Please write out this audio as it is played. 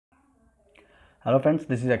Hello friends,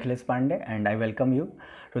 this is AKHILESH Pandey and I welcome you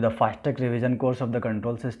to the fast track revision course of the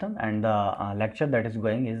control system, and the lecture that is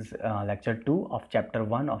going is lecture 2 of chapter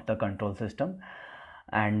 1 of the control system.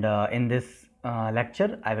 And in this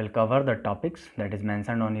lecture I will cover the topics that is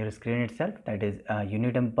mentioned on your screen itself, that is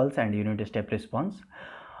unit impulse and unit step response,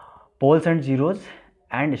 poles and zeros,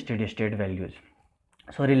 and steady state values.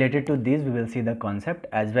 So related to these we will see the concept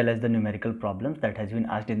as well as the numerical problems that has been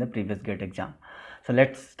asked in the previous GATE exam. So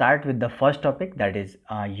let's start with the first topic, that is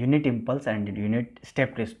unit impulse and unit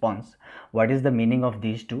step response. What is the meaning of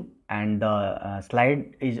these two? And the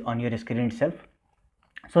slide is on your screen itself.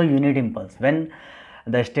 So unit impulse, when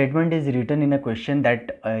the statement is written in a question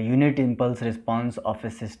that unit impulse response of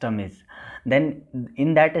a system is, then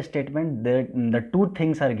in that statement the two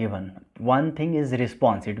things are given. One thing is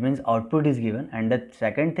response, it means output is given, and the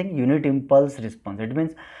second thing unit impulse response, it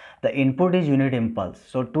means the input is unit impulse.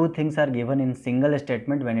 So two things are given in single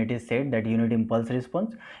statement when it is said that unit impulse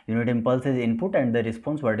response. Unit impulse is input and the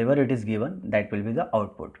response, whatever it is given, that will be the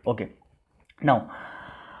output. Okay, now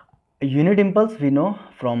unit impulse, we know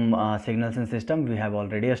from signals in system, we have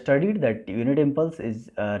already studied that unit impulse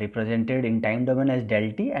is represented in time domain as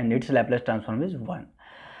del t and its Laplace transform is 1.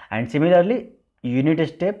 And similarly unit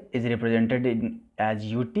step is represented as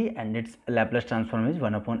ut and its Laplace transform is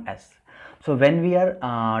 1 upon s. So when we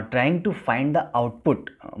are trying to find the output,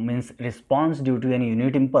 means response due to any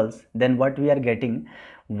unit impulse, then what we are getting,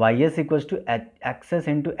 ys equals to xs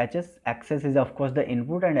into hs. Xs is of course the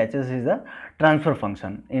input and hs is the transfer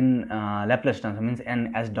function in Laplace transform, means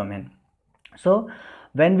in s domain. So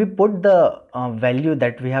when we put the value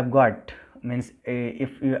that we have got, means if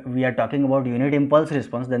we are talking about unit impulse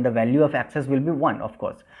response, then the value of xs will be 1, of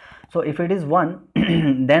course. So if it is 1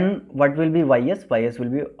 then what will be ys? Ys will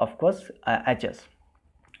be of course hs.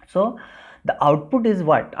 So the output is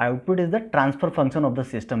what? Output is the transfer function of the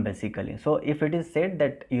system basically. So if it is said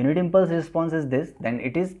that unit impulse response is this, then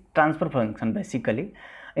it is transfer function basically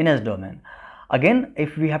in s domain. Again,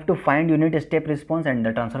 if we have to find unit step response and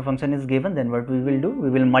the transfer function is given, then what we will do, we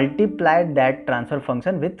will multiply that transfer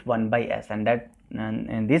function with 1 by s, and that, and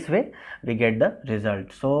in this way we get the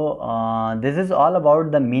result. So this is all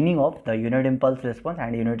about the meaning of the unit impulse response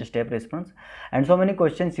and unit step response, and so many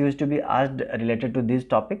questions used to be asked related to this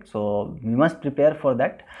topic, so we must prepare for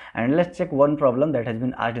that. And let's check one problem that has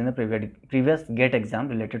been asked in the previous GATE exam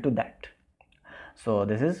related to that. So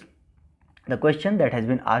this is the question that has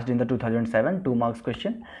been asked in the 2007 2 marks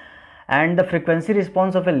question, and the frequency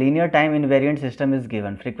response of a linear time invariant system is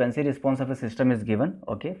given. Frequency response of a system is given.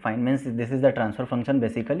 Okay, fine, means this is the transfer function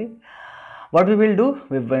basically. What we will do,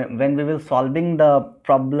 when we will solving the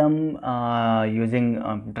problem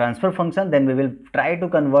using transfer function, then we will try to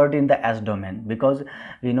convert in the s domain, because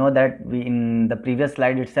we know that we, in the previous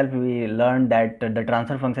slide itself we learned that the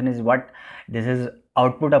transfer function is what? This is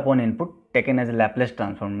output upon input taken as a Laplace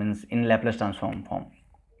transform, means in Laplace transform form.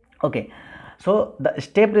 Okay, so the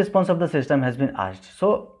step response of the system has been asked.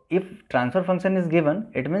 So if transfer function is given,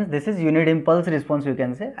 it means this is unit impulse response, you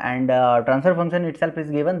can say, and transfer function itself is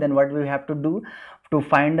given, then what we have to do to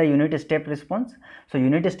find the unit step response? So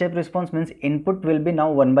unit step response means input will be now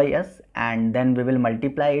 1 by s, and then we will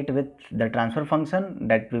multiply it with the transfer function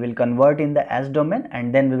that we will convert in the s domain,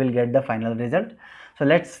 and then we will get the final result. So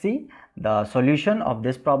let's see the solution of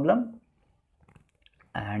this problem,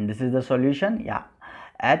 and this is the solution. Yeah,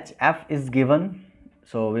 hf is given,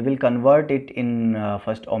 so we will convert it in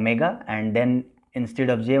first omega, and then instead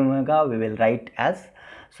of j omega we will write as,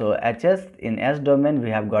 so hs in s domain we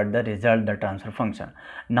have got the result, the transfer function.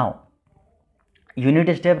 Now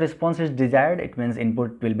unit step response is desired, it means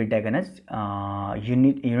input will be taken as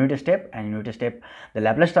unit step, and unit step, the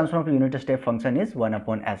Laplace transform of unit step function is 1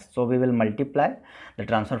 upon s. So we will multiply the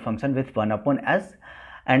transfer function with 1 upon s,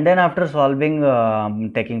 and then after solving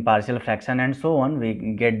taking partial fraction and so on, we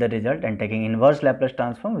get the result, and taking inverse Laplace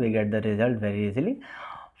transform we get the result very easily,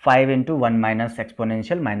 5 into 1 minus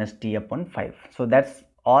exponential minus t upon 5. So that's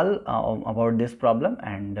all about this problem,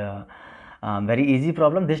 and very easy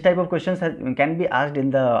problem. This type of questions can be asked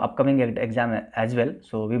in the upcoming exam as well.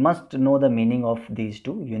 So we must know the meaning of these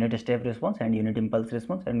two, unit step response and unit impulse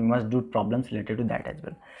response, and we must do problems related to that as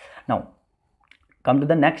well. Now come to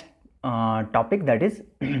the next topic, that is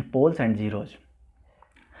poles and zeros.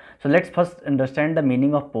 So let's first understand the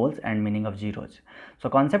meaning of poles and meaning of zeros. So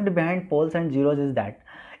concept behind poles and zeros is that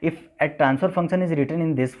if a transfer function is written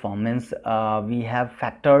in this form, means we have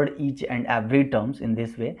factored each and every terms in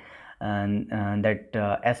this way, and that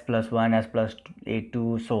s plus 1, s plus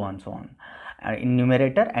a2, so on in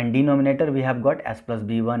numerator, and denominator we have got s plus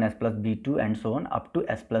b1, s plus b2, and so on up to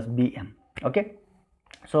s plus bm. Okay,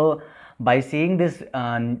 so By seeing this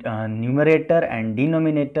numerator and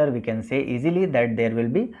denominator, we can say easily that there will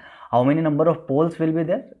be how many number of poles will be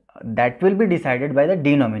there. That will be decided by the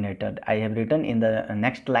denominator. I have written in the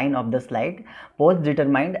next line of the slide, poles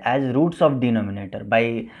determined as roots of denominator.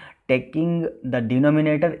 By taking the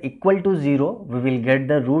denominator equal to 0, we will get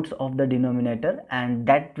the roots of the denominator, and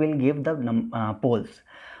that will give the poles.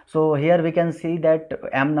 So here we can see that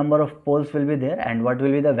m number of poles will be there, and what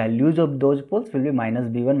will be the values of those poles will be minus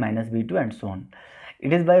b1, minus b2, and so on.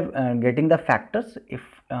 It is by getting the factors. If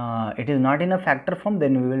it is not in a factor form,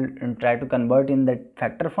 then we will try to convert in that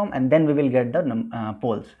factor form, and then we will get the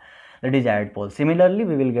poles, the desired poles. Similarly,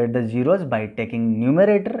 we will get the zeros by taking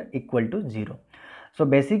numerator equal to 0. So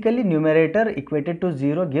basically, numerator equated to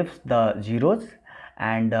 0 gives the zeros,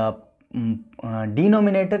 and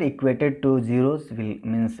denominator equated to zeros will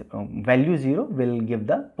means value 0 will give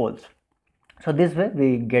the poles. So this way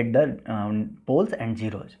we get the poles and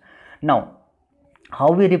zeros. Now, how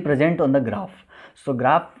we represent on the graph? So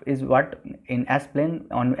graph is what in S plane,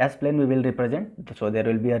 on S plane we will represent. So there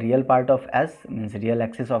will be a real part of S, means real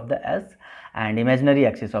axis of the S, and imaginary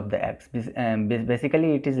axis of the X.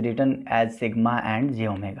 Basically it is written as sigma and j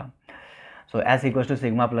omega. So S equals to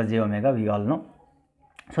sigma plus j omega, we all know.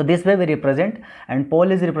 So this way we represent, and pole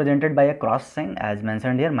is represented by a cross sign as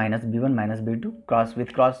mentioned here, minus b1, minus b2. Cross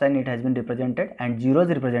with cross sign it has been represented, and 0 is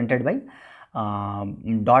represented by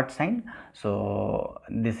dot sign. So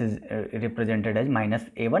this is represented as minus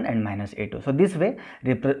a1 and minus a2. So this way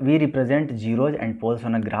we represent zeros and poles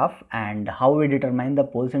on a graph. And how we determine the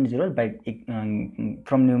poles and zeros? By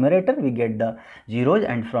from numerator we get the zeros,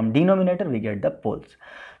 and from denominator we get the poles.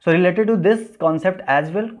 So related to this concept as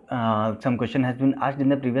well, some question has been asked in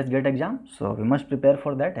the previous GATE exam, so we must prepare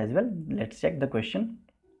for that as well. Let's check the question.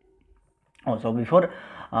 So before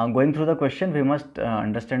going through the question, we must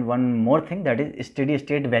understand one more thing, that is steady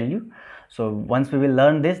state value. So once we will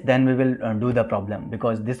learn this, then we will do the problem,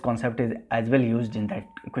 because this concept is as well used in that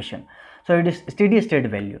question. So it is steady state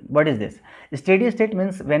value. What is this? Steady state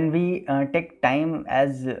means when we take time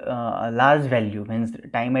as a large value, means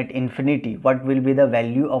time at infinity, what will be the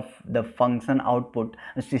value of the function output,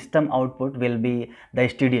 system output will be the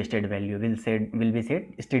steady state value, will be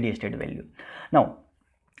said steady state value. Now,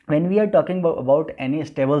 when we are talking about any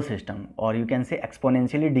stable system, or you can say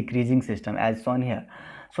exponentially decreasing system as shown here,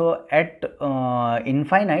 so at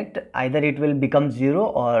infinite, either it will become 0,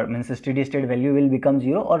 or means steady state value will become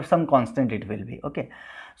 0, or some constant it will be. Okay,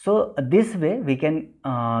 so this way we can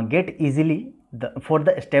get easily for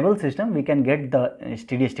the stable system we can get the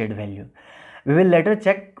steady state value. We will later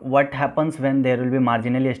check what happens when there will be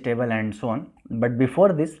marginally stable and so on, but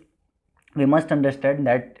before this we must understand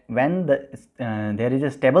that when there is a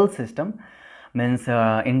stable system, means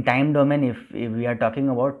in time domain, if we are talking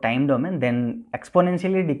about time domain, then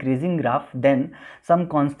exponentially decreasing graph, then some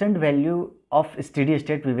constant value of steady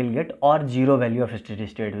state we will get, or 0 value of steady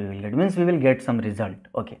state we will get, means we will get some result.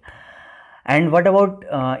 Okay, and what about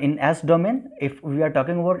in S domain? If we are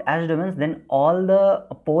talking about S domains, then all the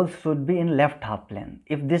poles should be in left half plane.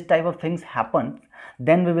 If this type of things happen,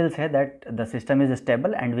 then we will say that the system is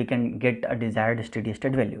stable and we can get a desired steady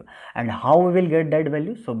state value. And how we will get that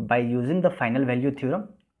value? So by using the final value theorem,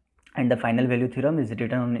 and the final value theorem is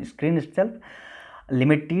written on screen itself.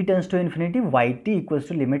 Limit t tends to infinity, yt equals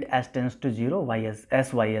to limit s tends to 0, ys,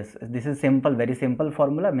 sys. This is simple, very simple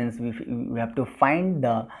formula, means we have to find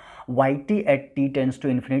the yt at t tends to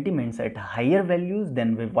infinity, means at higher values.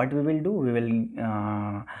 Then what we will do, we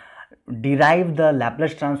will derive the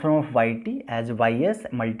Laplace transform of yt as ys,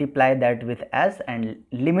 multiply that with s, and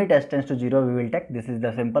limit s tends to 0 we will take. This is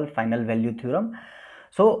the simple final value theorem.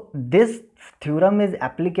 So this theorem is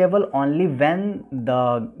applicable only when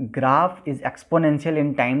the graph is exponential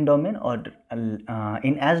in time domain, or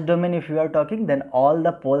in S domain if you are talking, then all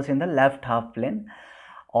the poles in the left half plane,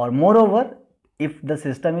 or moreover if the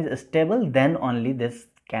system is stable, then only this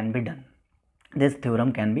can be done, this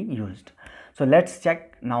theorem can be used. So let's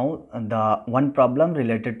check now the one problem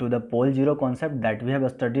related to the pole zero concept that we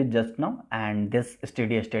have studied just now, and this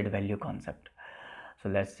steady state value concept. So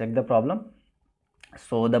let's check the problem.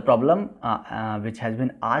 So the problem which has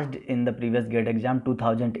been asked in the previous GATE exam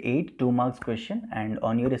 2008 2 marks question, and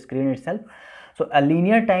on your screen itself. So a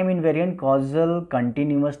linear time invariant causal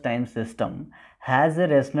continuous time system has a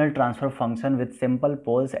rational transfer function with simple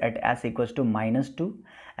poles at s equals to -2,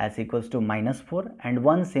 s equals to -4, and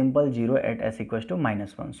one simple 0 at s equals to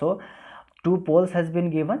 -1. So 2 poles has been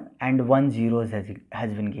given and 1 zeros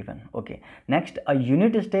has been given. Okay, next a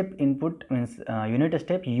unit step input, means unit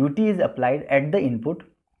step ut is applied at the input,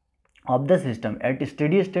 of the system. At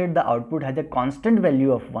steady state, the output has a constant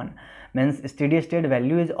value of 1, means steady state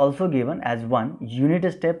value is also given as 1.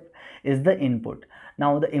 Unit step is the input.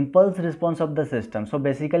 Now the impulse response of the system, so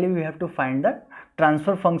basically we have to find the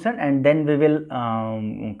transfer function and then we will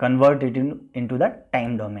convert it into the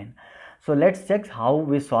time domain. So let's check how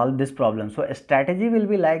we solve this problem. So a strategy will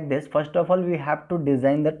be like this. First of all, we have to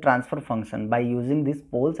design the transfer function by using these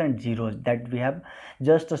poles and zeros that we have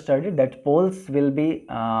just studied. That poles will be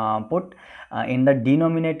put in the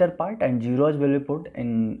denominator part and zeros will be put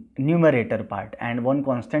in numerator part, and one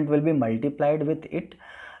constant will be multiplied with it,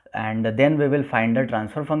 and then we will find the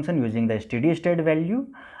transfer function using the steady state value,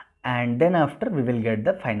 and then after we will get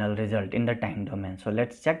the final result in the time domain. So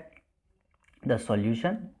let's check the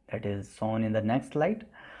solution that is shown in the next slide.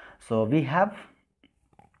 So we have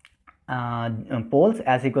poles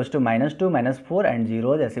as equals to -2, -4 and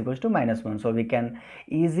zeros as equals to -1. So we can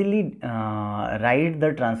easily write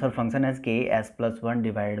the transfer function as k s plus 1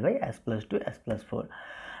 divided by s plus 2 s plus 4.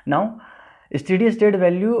 Now steady state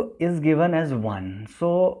value is given as 1.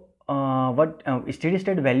 So steady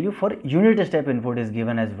state value for unit step input is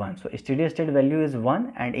given as 1. So steady state value is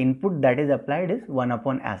 1 and input that is applied is 1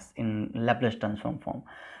 upon s in Laplace transform form.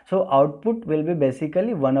 So output will be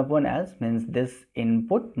basically 1 upon s, means this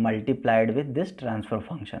input multiplied with this transfer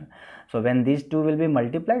function. So when these two will be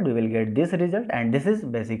multiplied, we will get this result, and this is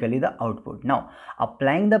basically the output. Now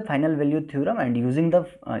applying the final value theorem and using the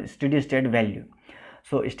steady state value.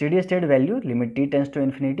 So steady state value, limit t tends to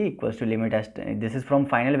infinity equals to limit s, this is from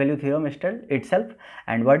final value theorem itself.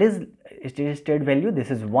 And what is steady state value? This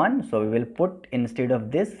is 1. So we will put instead of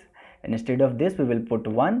this we will put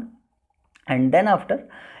 1, and then after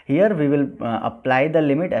here we will apply the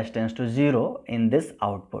limit s tends to 0 in this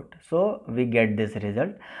output. So we get this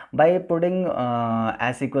result by putting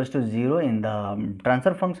s equals to 0 in the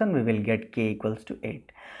transfer function. We will get k equals to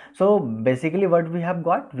 8. So basically what we have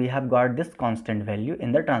got this constant value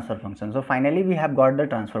in the transfer function. So finally we have got the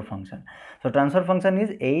transfer function. So transfer function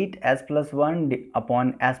is 8 s plus 1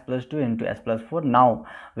 upon s plus 2 into s plus 4. Now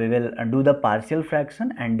we will do the partial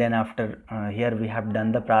fraction, and then after here we have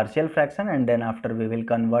done the partial fraction, and then after we will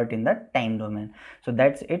convert in the time domain. So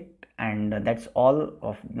that's it, and that's all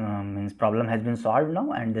of means problem has been solved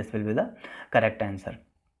now, and this will be the correct answer.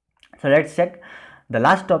 So let's check the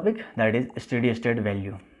last topic, that is steady state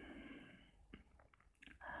value.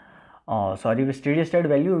 Sorry, steady state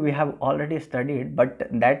value we have already studied, but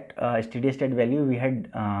that steady state value we had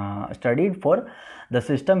studied for the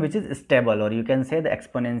system which is stable, or you can say the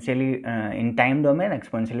exponentially in time domain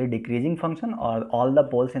exponentially decreasing function, or all the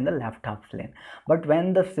poles in the left half plane. But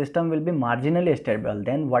when the system will be marginally stable,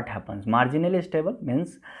 then what happens? Marginally stable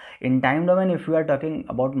means in time domain, if we are talking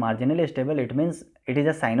about marginally stable, it means it is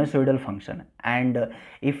a sinusoidal function, and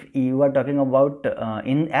if you are talking about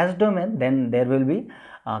in S domain, then there will be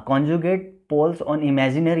conjugate poles on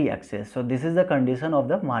imaginary axis. So this is the condition of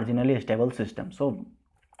the marginally stable system. So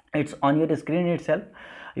it's on your screen itself.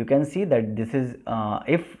 You can see that this is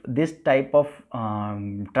if this type of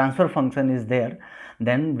transfer function is there,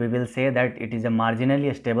 then we will say that it is a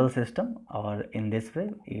marginally stable system, or in this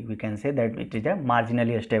way we can say that it is a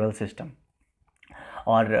marginally stable system,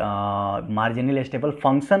 or marginally stable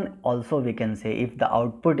function also we can say if the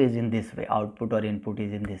output is in this way, output or input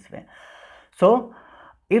is in this way. So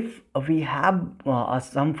if we have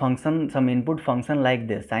some function, some input function like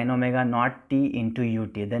this, sin omega naught t into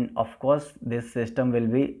ut, then of course this system will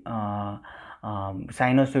be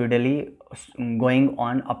sinusoidally going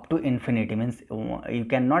on up to infinity, means you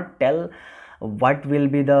cannot tell what will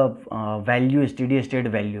be the value, steady state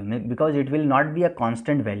value, because it will not be a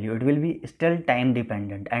constant value, it will be still time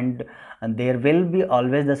dependent, and there will be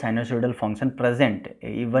always the sinusoidal function present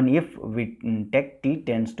even if we take t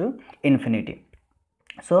tends to infinity.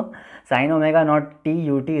 So sin omega naught t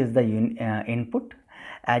ut is the input,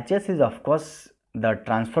 hs is of course the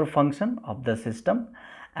transfer function of the system,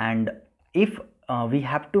 and if we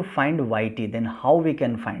have to find yt, then how we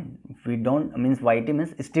can find? We don't, means yt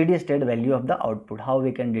means steady state value of the output, how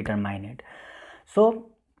we can determine it? So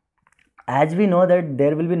as we know that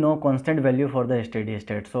there will be no constant value for the steady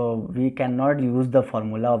state, so we cannot use the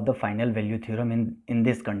formula of the final value theorem in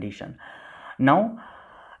this condition. Now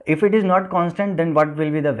if it is not constant, then what will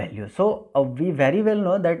be the value? So we very well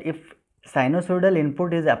know that if sinusoidal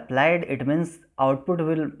input is applied, it means output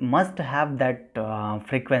must have that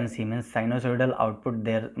frequency, means sinusoidal output,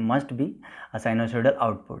 there must be a sinusoidal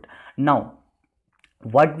output. Now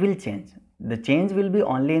what will change? The change will be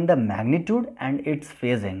only in the magnitude and its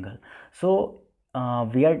phase angle. So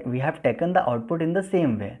we have taken the output in the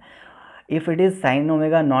same way. if it is sin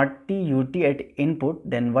omega naught t ut at input,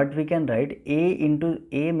 then what we can write, a into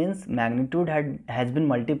a means magnitude has been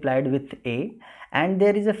multiplied with a, and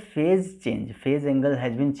there is a phase change, phase angle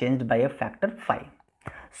has been changed by a factor phi.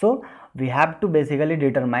 So we have to basically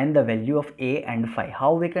determine the value of a and phi.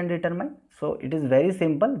 How we can determine? So it is very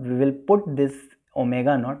simple. We will put this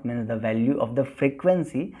omega naught means the value of the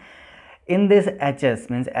frequency in this hs,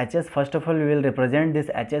 means hs, first of all we will represent this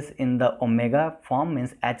hs in the omega form,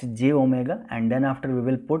 means hj omega, and then after we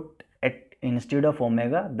will put it instead of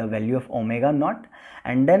omega the value of omega naught,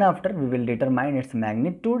 and then after we will determine its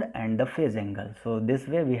magnitude and the phase angle. So this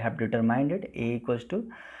way we have determined it, a equals to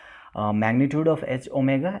magnitude of h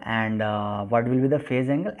omega, and what will be the phase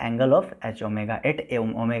angle of h omega at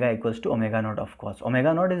omega equals to omega naught. Of course,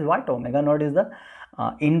 omega naught is what? Omega naught is the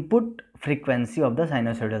input frequency of the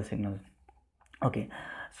sinusoidal signal. Okay,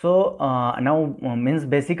 so now means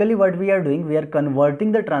basically what we are doing, we are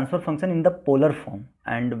converting the transfer function in the polar form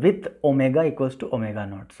and with omega equals to omega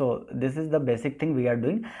naught. So this is the basic thing we are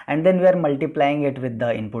doing, and then we are multiplying it with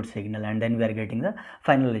the input signal, and then we are getting the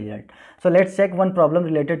final result. So let's check one problem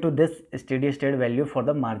related to this steady state value for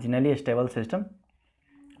the marginally stable system.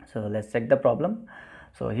 So let's check the problem.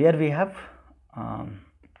 So here we have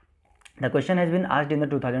the question has been asked in the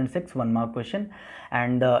 2006 1 mark question,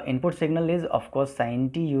 and the input signal is of course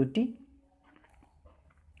sin t ut,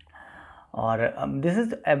 or this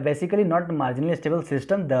is basically not marginally stable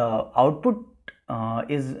system. The output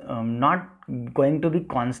is not going to be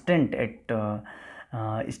constant at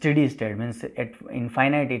steady state, means at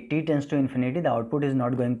infinite, at t tends to infinity, the output is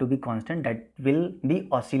not going to be constant, that will be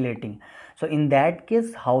oscillating. So in that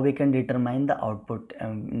case, how we can determine the output,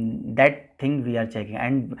 that thing we are checking,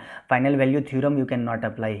 and final value theorem you cannot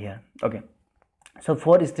apply here. Okay, so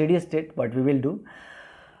for steady state what we will do,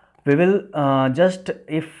 we will just,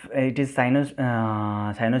 if it is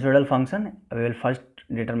sinusoidal function, we will first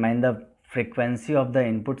determine the frequency of the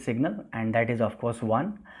input signal, and that is of course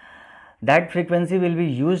 1. That frequency will be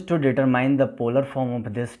used to determine the polar form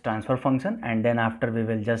of this transfer function, and then after we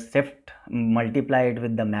will just multiply it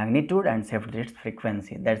with the magnitude and shift its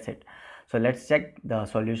frequency. That's it. So let's check the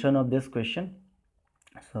solution of this question.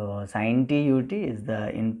 So sin t ut is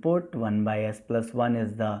the input, 1 by s plus 1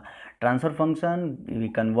 is the transfer function. We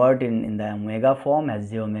convert in the omega form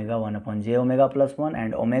as j omega 1 upon j omega plus 1,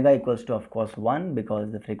 and omega equals to of course 1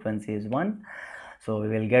 because the frequency is 1. So we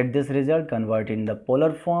will get this result, convert in the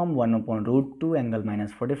polar form, 1 upon root 2 angle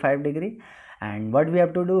minus 45 degree, and what we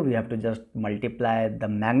have to do, we have to just multiply the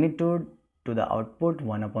magnitude to the output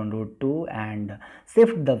 1 upon root 2 and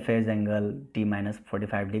shift the phase angle t minus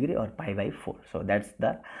 45 degree or pi by 4. So that's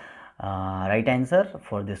the right answer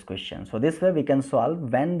for this question. So this way we can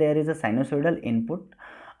solve when there is a sinusoidal input,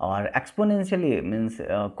 or exponentially means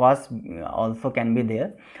cos also can be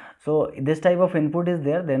there. So this type of input is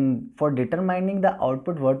there, then for determining the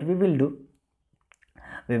output what we will do,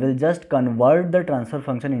 we will just convert the transfer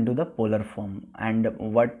function into the polar form, and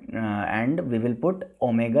we will put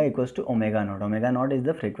omega equals to omega naught. Omega naught is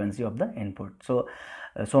the frequency of the input. So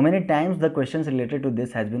so many times the questions related to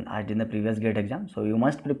this has been asked in the previous GATE exam, so you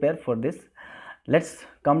must prepare for this. Let's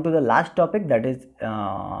come to the last topic, that is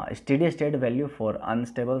steady state value for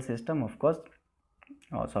unstable system. Of course,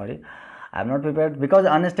 oh sorry, I am not prepared because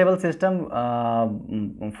unstable system,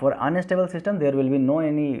 for unstable system there will be no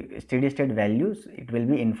any steady state values, it will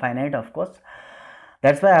be infinite of course.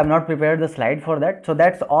 That's why I have not prepared the slide for that. So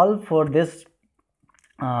that's all for this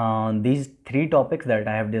these 3 topics that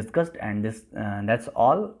I have discussed, and this that's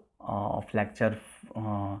all of lecture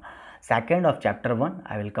 2nd of chapter 1.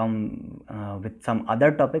 I will come with some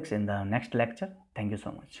other topics in the next lecture. Thank you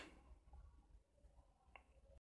so much.